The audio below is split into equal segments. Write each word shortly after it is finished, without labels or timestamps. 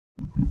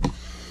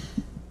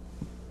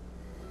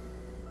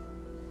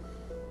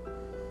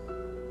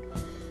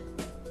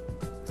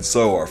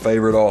So our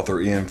favorite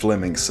author Ian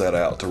Fleming set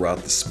out to write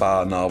the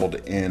spy novel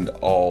to end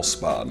all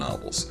spy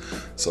novels.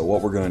 So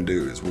what we're going to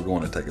do is we're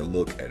going to take a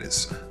look at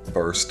his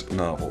first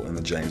novel in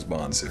the James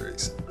Bond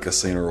series,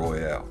 Casino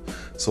Royale.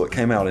 So it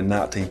came out in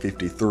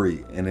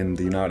 1953, and in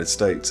the United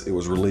States it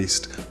was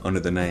released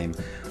under the name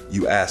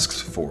You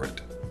Asked For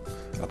It.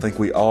 I think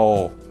we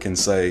all can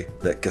say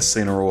that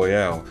Casino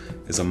Royale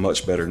is a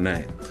much better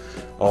name.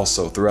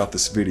 Also, throughout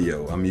this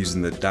video, I'm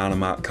using the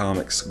Dynamite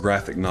Comics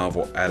Graphic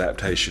Novel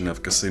adaptation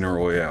of Casino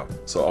Royale,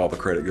 so all the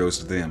credit goes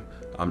to them.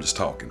 I'm just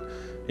talking.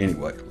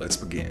 Anyway, let's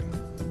begin.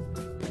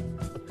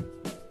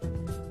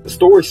 The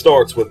story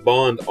starts with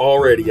Bond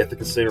already at the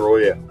Casino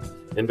Royale,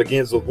 and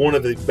begins with one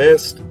of the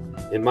best,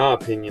 in my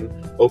opinion,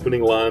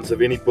 opening lines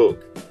of any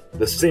book.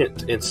 The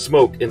scent and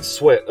smoke and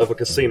sweat of a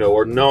casino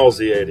are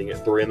nauseating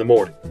at 3 in the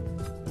morning.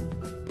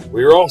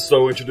 We are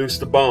also introduced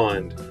to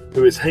Bond,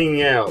 who is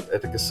hanging out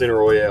at the Casino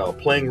Royale,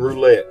 playing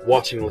roulette,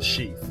 watching Le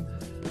Chiffre.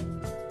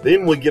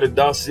 Then we get a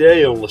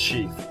dossier on Le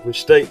Chiffre,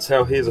 which states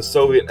how he is a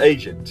Soviet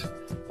agent,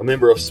 a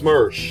member of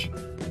SMERSH,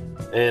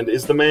 and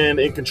is the man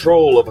in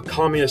control of a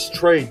communist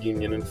trade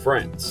union in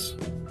France.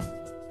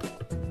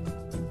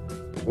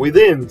 We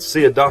then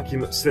see a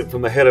document sent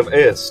from the head of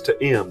S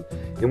to M,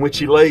 in which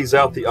he lays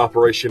out the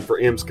operation for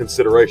M's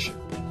consideration.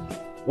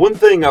 One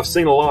thing I've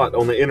seen a lot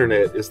on the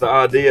internet is the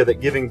idea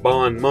that giving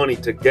Bond money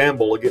to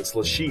gamble against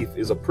Le Chiffre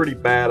is a pretty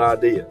bad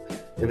idea,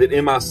 and that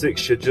MI6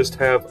 should just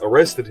have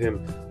arrested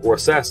him or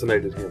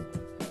assassinated him.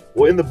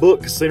 Well, in the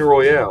book Casino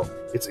Royale,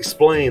 it's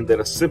explained that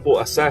a simple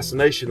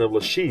assassination of Le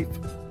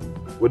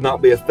Chiffre would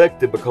not be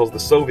effective because the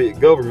Soviet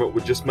government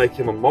would just make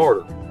him a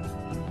martyr.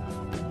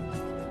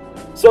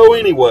 So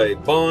anyway,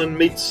 Bond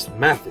meets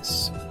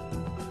Mathis,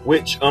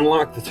 which,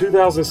 unlike the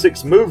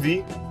 2006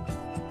 movie,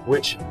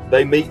 which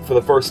they meet for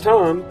the first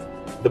time,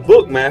 the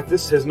book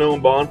Mathis has known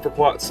Bond for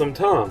quite some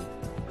time,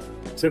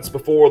 since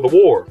before the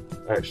war,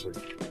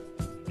 actually.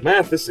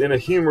 Mathis, in a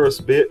humorous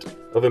bit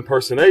of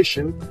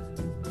impersonation,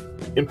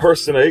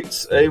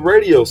 impersonates a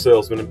radio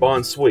salesman in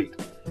Bond's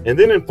suite, and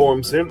then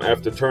informs him,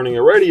 after turning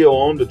a radio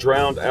on to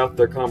drown out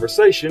their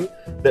conversation,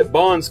 that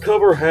Bond's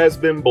cover has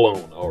been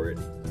blown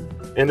already,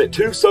 and that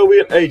 2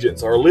 Soviet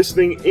agents are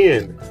listening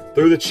in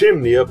through the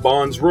chimney of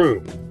Bond's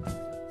room.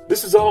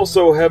 This is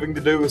also having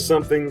to do with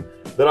something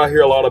that I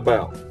hear a lot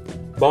about: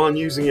 Bond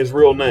using his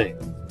real name.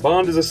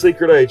 Bond is a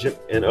secret agent,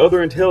 and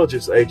other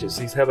intelligence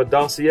agencies have a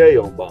dossier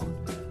on Bond,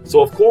 so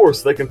of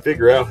course they can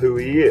figure out who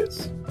he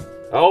is.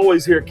 I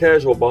always hear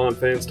casual Bond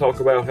fans talk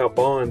about how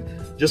Bond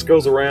just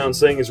goes around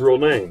saying his real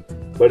name,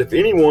 but if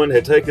anyone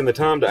had taken the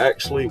time to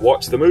actually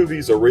watch the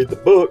movies or read the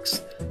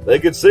books, they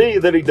could see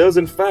that he does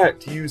in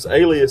fact use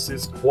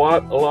aliases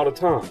quite a lot of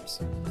times.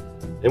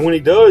 And when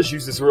he does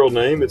use his real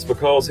name, it's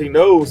because he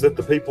knows that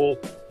the people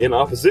in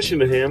opposition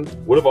to him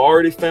would have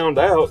already found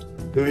out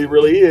who he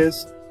really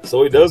is,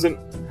 so he doesn't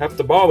have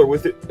to bother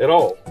with it at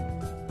all.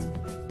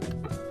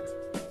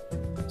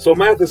 So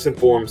Mathis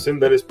informs him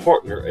that his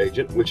partner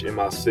agent, which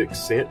MI6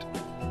 sent,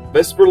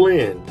 Vesper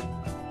Lynd,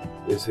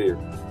 is here.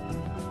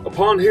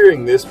 Upon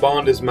hearing this,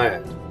 Bond is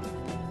mad.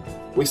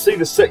 We see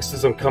the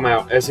sexism come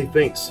out as he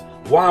thinks,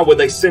 why would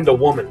they send a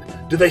woman?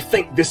 Do they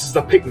think this is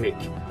a picnic?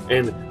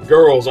 And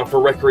girls are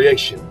for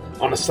recreation.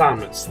 On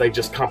assignments, they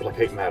just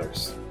complicate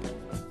matters.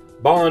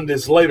 Bond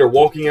is later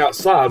walking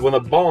outside when a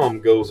bomb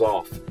goes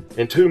off,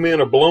 and 2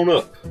 men are blown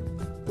up.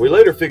 We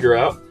later figure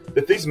out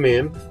that these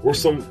men were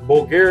some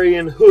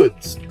Bulgarian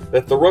hoods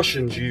that the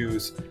Russians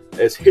use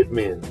as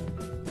hitmen,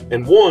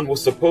 and one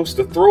was supposed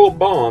to throw a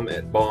bomb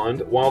at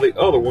Bond while the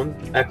other one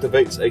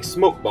activates a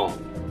smoke bomb.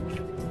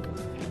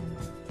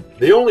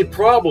 The only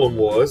problem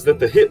was that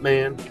the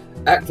hitman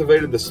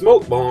activated the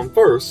smoke bomb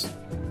first,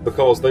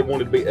 because they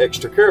wanted to be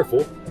extra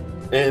careful,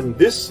 and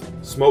this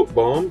smoke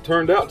bomb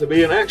turned out to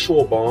be an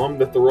actual bomb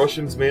that the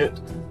Russians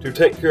meant to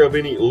take care of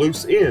any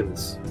loose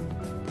ends.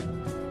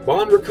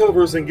 Bond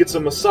recovers and gets a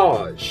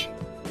massage,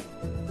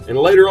 and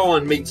later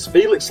on meets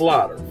Felix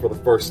Leiter for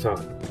the first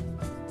time.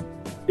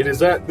 It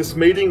is at this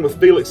meeting with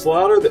Felix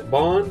Leiter that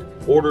Bond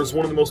orders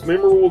one of the most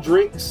memorable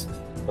drinks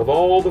of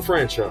all the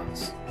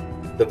franchise,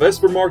 the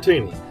Vesper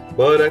Martini,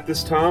 but at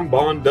this time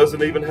Bond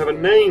doesn't even have a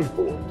name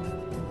for it.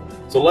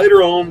 So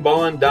later on,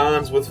 Bond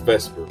dines with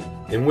Vesper,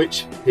 in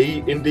which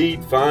he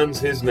indeed finds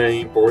his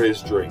name for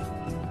his drink,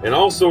 and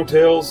also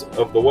tells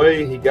of the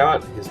way he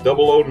got his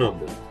 00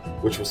 number,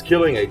 which was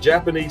killing a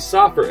Japanese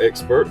cipher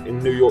expert in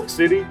New York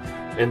City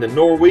and the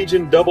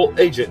Norwegian double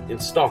agent in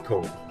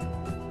Stockholm.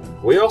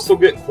 We also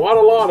get quite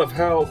a lot of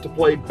how to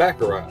play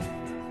Baccarat,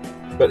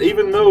 but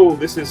even though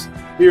this is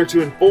here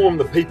to inform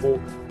the people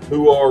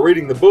who are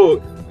reading the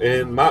book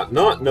and might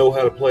not know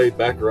how to play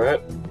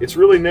Baccarat, it's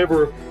really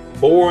never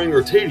boring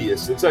or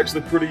tedious. It's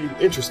actually pretty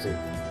interesting.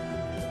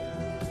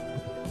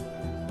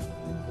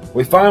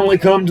 We finally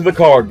come to the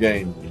card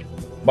game.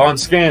 Bond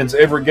scans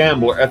every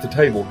gambler at the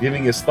table,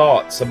 giving his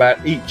thoughts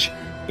about each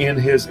in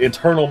his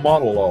internal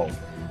monologue.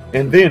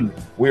 And then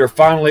we are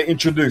finally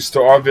introduced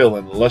to our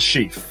villain, Le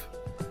Chiffre.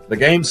 The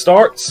game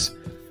starts,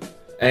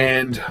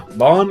 and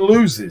Bond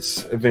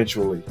loses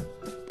eventually.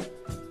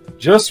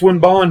 Just when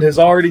Bond has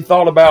already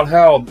thought about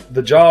how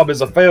the job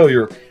is a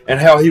failure and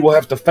how he will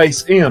have to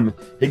face M,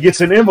 he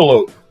gets an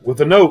envelope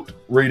with a note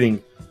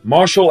reading,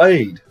 "Marshall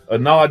Aid," a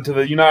nod to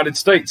the United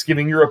States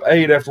giving Europe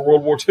aid after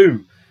World War II,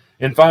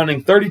 and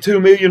finding 32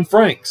 million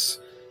francs,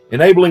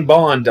 enabling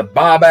Bond to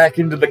buy back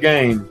into the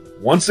game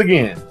once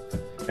again.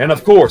 And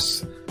of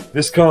course,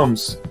 this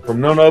comes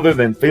from none other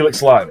than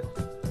Felix Leiter.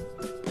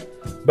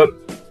 But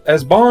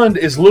as Bond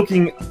is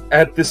looking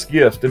at this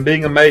gift and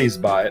being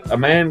amazed by it, a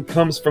man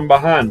comes from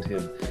behind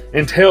him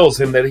and tells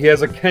him that he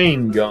has a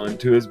cane gun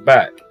to his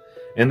back,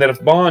 and that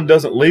if Bond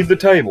doesn't leave the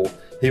table,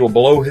 he will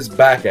blow his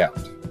back out.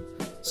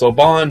 So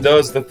Bond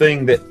does the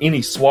thing that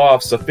any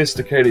suave,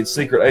 sophisticated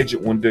secret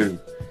agent would do.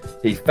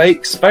 He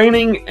fakes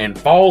fainting and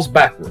falls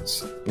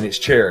backwards in his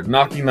chair,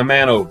 knocking the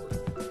man over.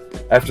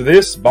 After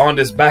this, Bond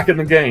is back in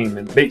the game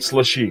and beats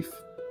Le Chiffre,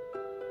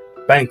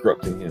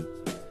 bankrupting him,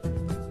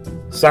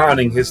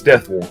 signing his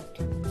death warrant.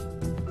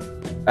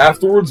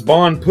 Afterwards,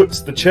 Bond puts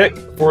the check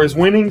for his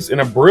winnings in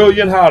a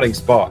brilliant hiding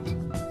spot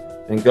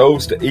and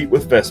goes to eat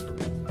with Vesper.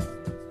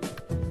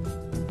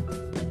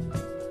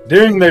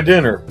 During their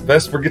dinner,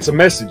 Vesper gets a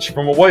message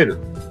from a waiter,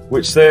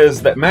 which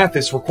says that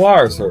Mathis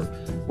requires her.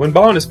 When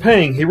Bond is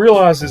paying, he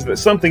realizes that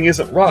something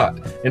isn't right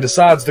and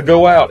decides to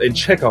go out and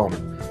check on her.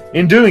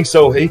 In doing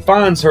so, he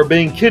finds her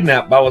being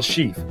kidnapped by Le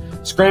Chiffre.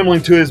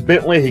 Scrambling to his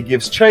Bentley, he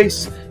gives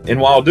chase, and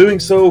while doing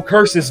so,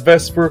 curses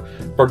Vesper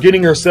for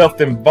getting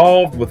herself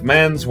involved with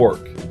man's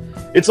work.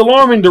 It's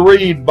alarming to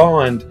read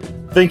Bond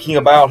thinking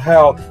about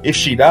how if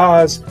she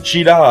dies,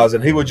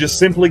 and he would just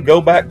simply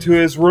go back to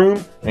his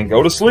room and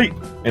go to sleep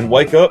and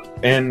wake up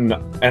and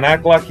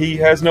act like he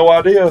has no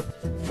idea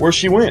where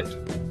she went.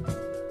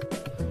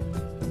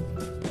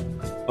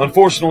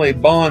 Unfortunately,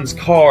 Bond's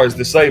car is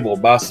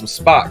disabled by some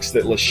spikes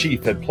that Le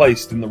Chiffre had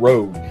placed in the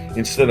road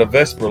instead of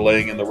Vesper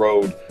laying in the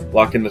road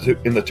like in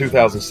the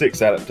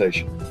 2006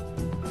 adaptation.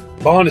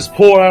 Bond is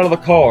pulled out of the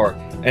car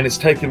and is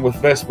taken with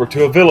Vesper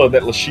to a villa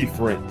that Le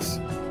Chiffre rents.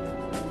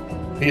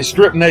 He is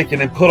stripped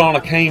naked and put on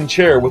a cane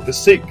chair with the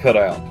seat cut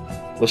out.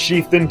 Le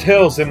Chiffre then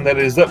tells him that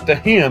it is up to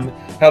him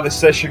how the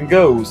session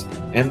goes,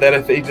 and that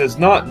if he does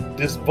not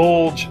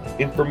divulge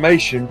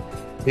information,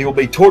 he will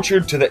be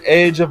tortured to the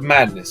edge of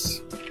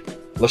madness.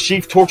 Le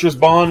Chiffre tortures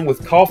Bond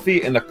with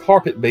coffee and a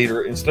carpet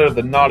beater instead of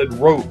the knotted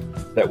rope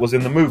that was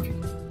in the movie.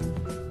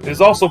 It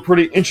is also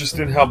pretty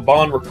interesting how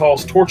Bond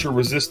recalls torture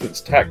resistance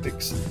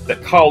tactics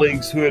that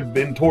colleagues who had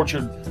been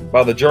tortured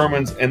by the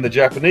Germans and the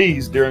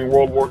Japanese during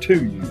World War II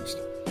used.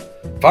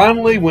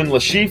 Finally, when Le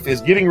Chiffre is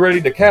getting ready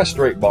to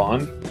castrate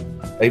Bond,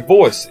 a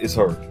voice is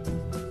heard.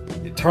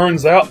 It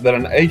turns out that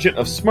an agent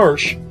of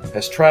SMERSH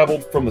has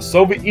traveled from the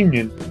Soviet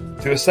Union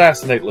to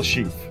assassinate Le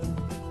Chiffre,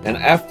 and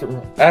after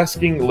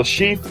asking Le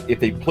Chiffre if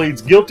he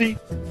pleads guilty,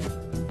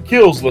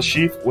 kills Le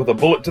Chiffre with a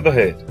bullet to the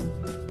head.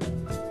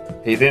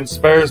 He then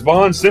spares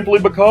Bond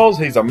simply because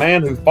he's a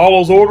man who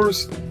follows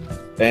orders,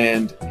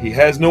 and he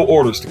has no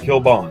orders to kill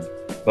Bond.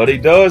 But he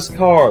does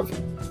carve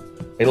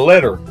a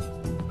letter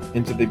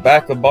into the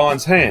back of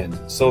Bond's hand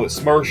so that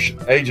SMERSH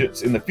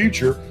agents in the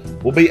future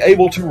will be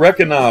able to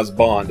recognize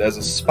Bond as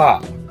a spy.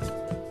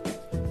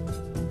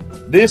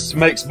 This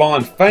makes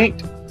Bond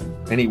faint,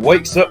 and he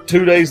wakes up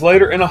 2 days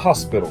later in a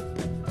hospital.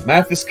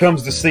 Mathis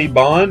comes to see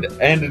Bond,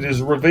 and it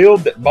is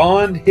revealed that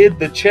Bond hid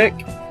the check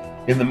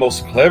in the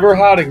most clever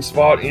hiding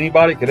spot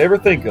anybody could ever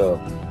think of,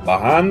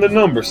 behind the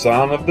number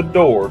sign of the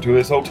door to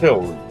his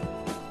hotel room.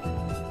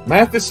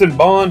 Mathis and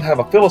Bond have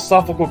a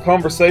philosophical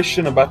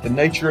conversation about the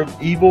nature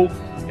of evil,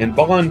 and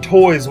Bond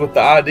toys with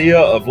the idea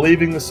of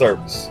leaving the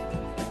service.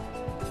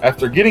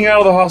 After getting out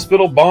of the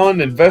hospital,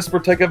 Bond and Vesper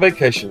take a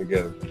vacation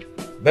together.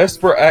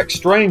 Vesper acts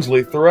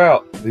strangely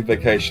throughout the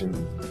vacation,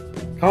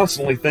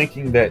 constantly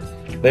thinking that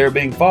they are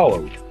being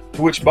followed,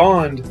 to which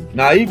Bond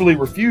naively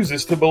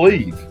refuses to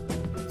believe,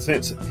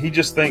 since he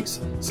just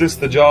thinks since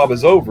the job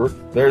is over,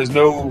 there is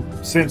no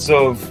sense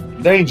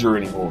of danger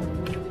anymore.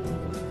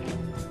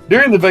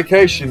 During the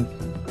vacation,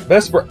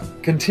 Vesper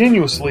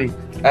continuously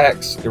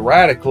acts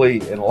erratically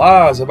and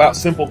lies about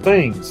simple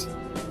things,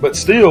 but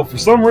still, for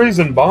some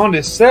reason, Bond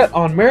is set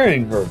on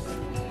marrying her.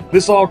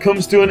 This all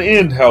comes to an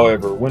end,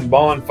 however, when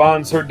Bond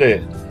finds her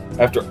dead,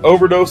 after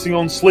overdosing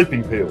on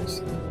sleeping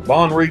pills.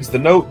 Bond reads the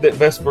note that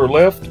Vesper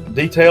left,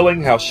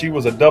 detailing how she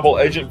was a double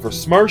agent for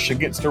SMERSH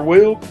against her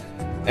will,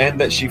 and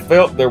that she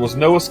felt there was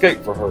no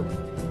escape for her.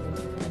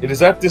 It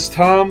is at this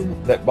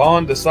time that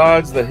Bond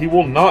decides that he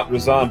will not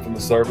resign from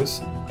the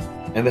service,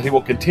 and that he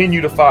will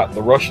continue to fight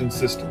the Russian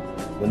system.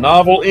 The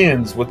novel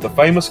ends with the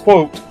famous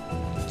quote,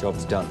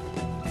 "Job's done.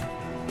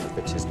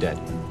 The bitch is dead."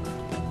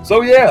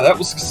 So yeah, that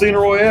was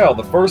Casino Royale,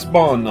 the first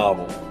Bond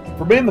novel.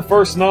 For being the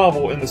first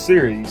novel in the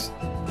series,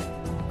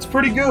 it's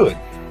pretty good.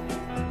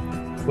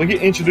 We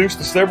get introduced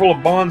to several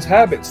of Bond's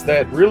habits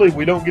that really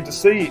we don't get to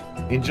see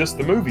in just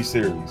the movie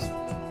series,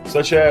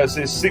 such as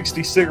his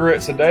 60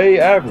 cigarettes a day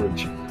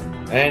average,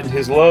 and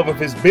his love of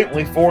his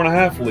Bentley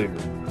 4.5 liter.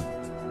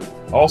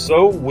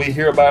 Also, we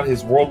hear about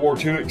his World War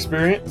II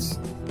experience,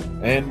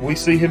 and we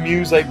see him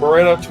use a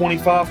Beretta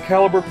 25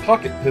 caliber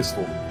pocket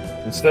pistol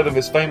instead of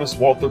his famous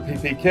Walther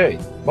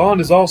PPK.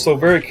 Bond is also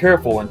very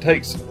careful and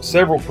takes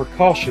several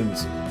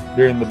precautions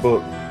during the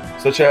book,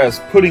 such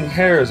as putting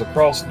hairs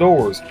across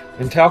doors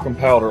and talcum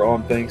powder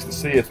on things to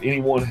see if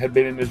anyone had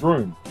been in his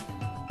room,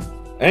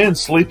 and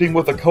sleeping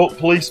with a cult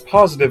police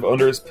positive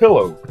under his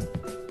pillow.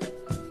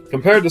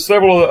 Compared to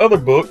several of the other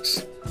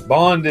books,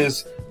 Bond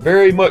is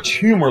very much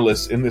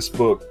humorless in this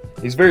book.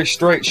 He's very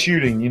straight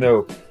shooting, he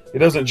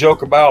doesn't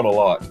joke about a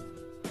lot.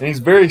 And he's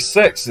very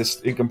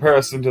sexist in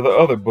comparison to the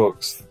other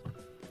books.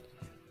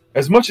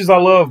 As much as I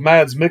love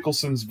Mads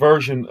Mikkelsen's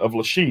version of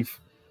Le Chiffre,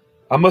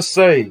 I must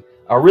say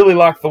I really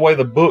like the way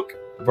the book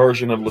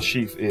version of Le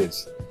Chiffre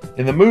is.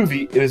 In the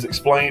movie, it is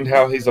explained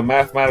how he's a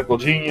mathematical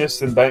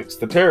genius and banks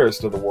the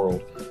terrorist of the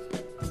world.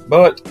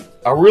 But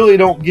I really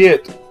don't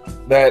get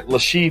that Le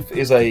Chiffre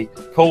is a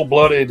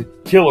cold-blooded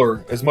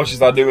killer as much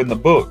as I do in the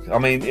book. I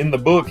mean, in the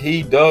book,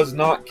 he does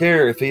not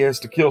care if he has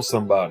to kill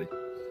somebody.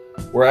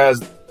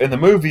 Whereas in the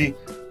movie,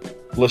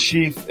 Le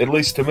Chiffre, at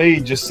least to me,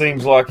 just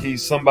seems like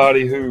he's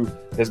somebody who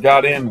has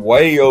got in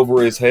way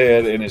over his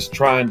head and is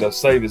trying to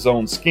save his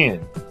own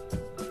skin.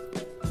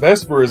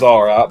 Vesper is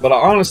alright, but I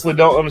honestly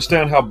don't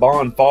understand how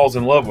Bond falls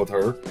in love with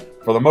her,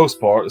 for the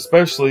most part,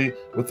 especially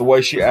with the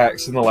way she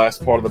acts in the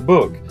last part of the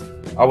book.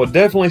 I would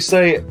definitely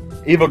say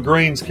Eva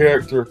Green's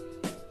character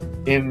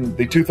in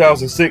the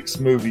 2006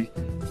 movie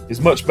is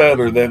much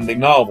better than the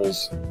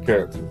novel's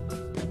character.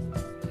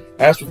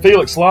 As for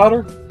Felix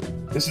Leiter,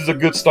 this is a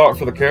good start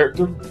for the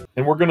character,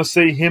 and we're going to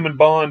see him and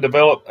Bond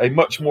develop a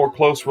much more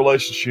close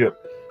relationship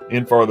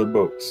in further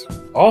books.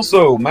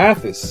 Also,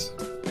 Mathis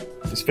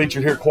is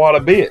featured here quite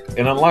a bit,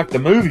 and unlike the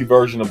movie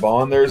version of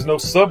Bond, there is no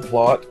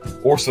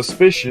subplot or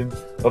suspicion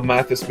of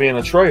Mathis being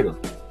a traitor.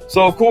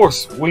 So of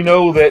course, we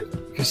know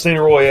that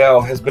Casino Royale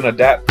has been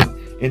adapted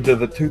into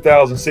the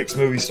 2006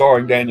 movie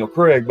starring Daniel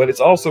Craig, but it's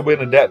also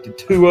been adapted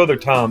 2 other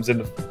times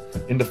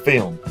into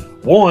film.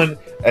 One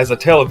as a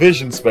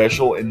television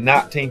special in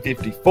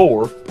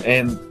 1954,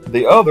 and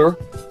the other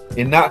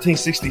in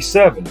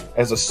 1967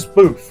 as a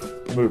spoof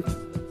movie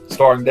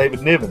starring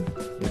David Niven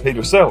and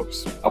Peter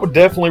Sellers. I would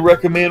definitely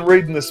recommend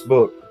reading this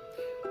book.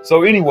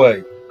 So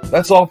anyway,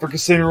 that's all for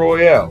Casino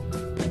Royale.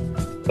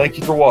 Thank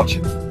you for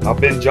watching.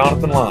 I've been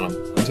Jonathan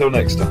Lynham. Until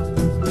next time.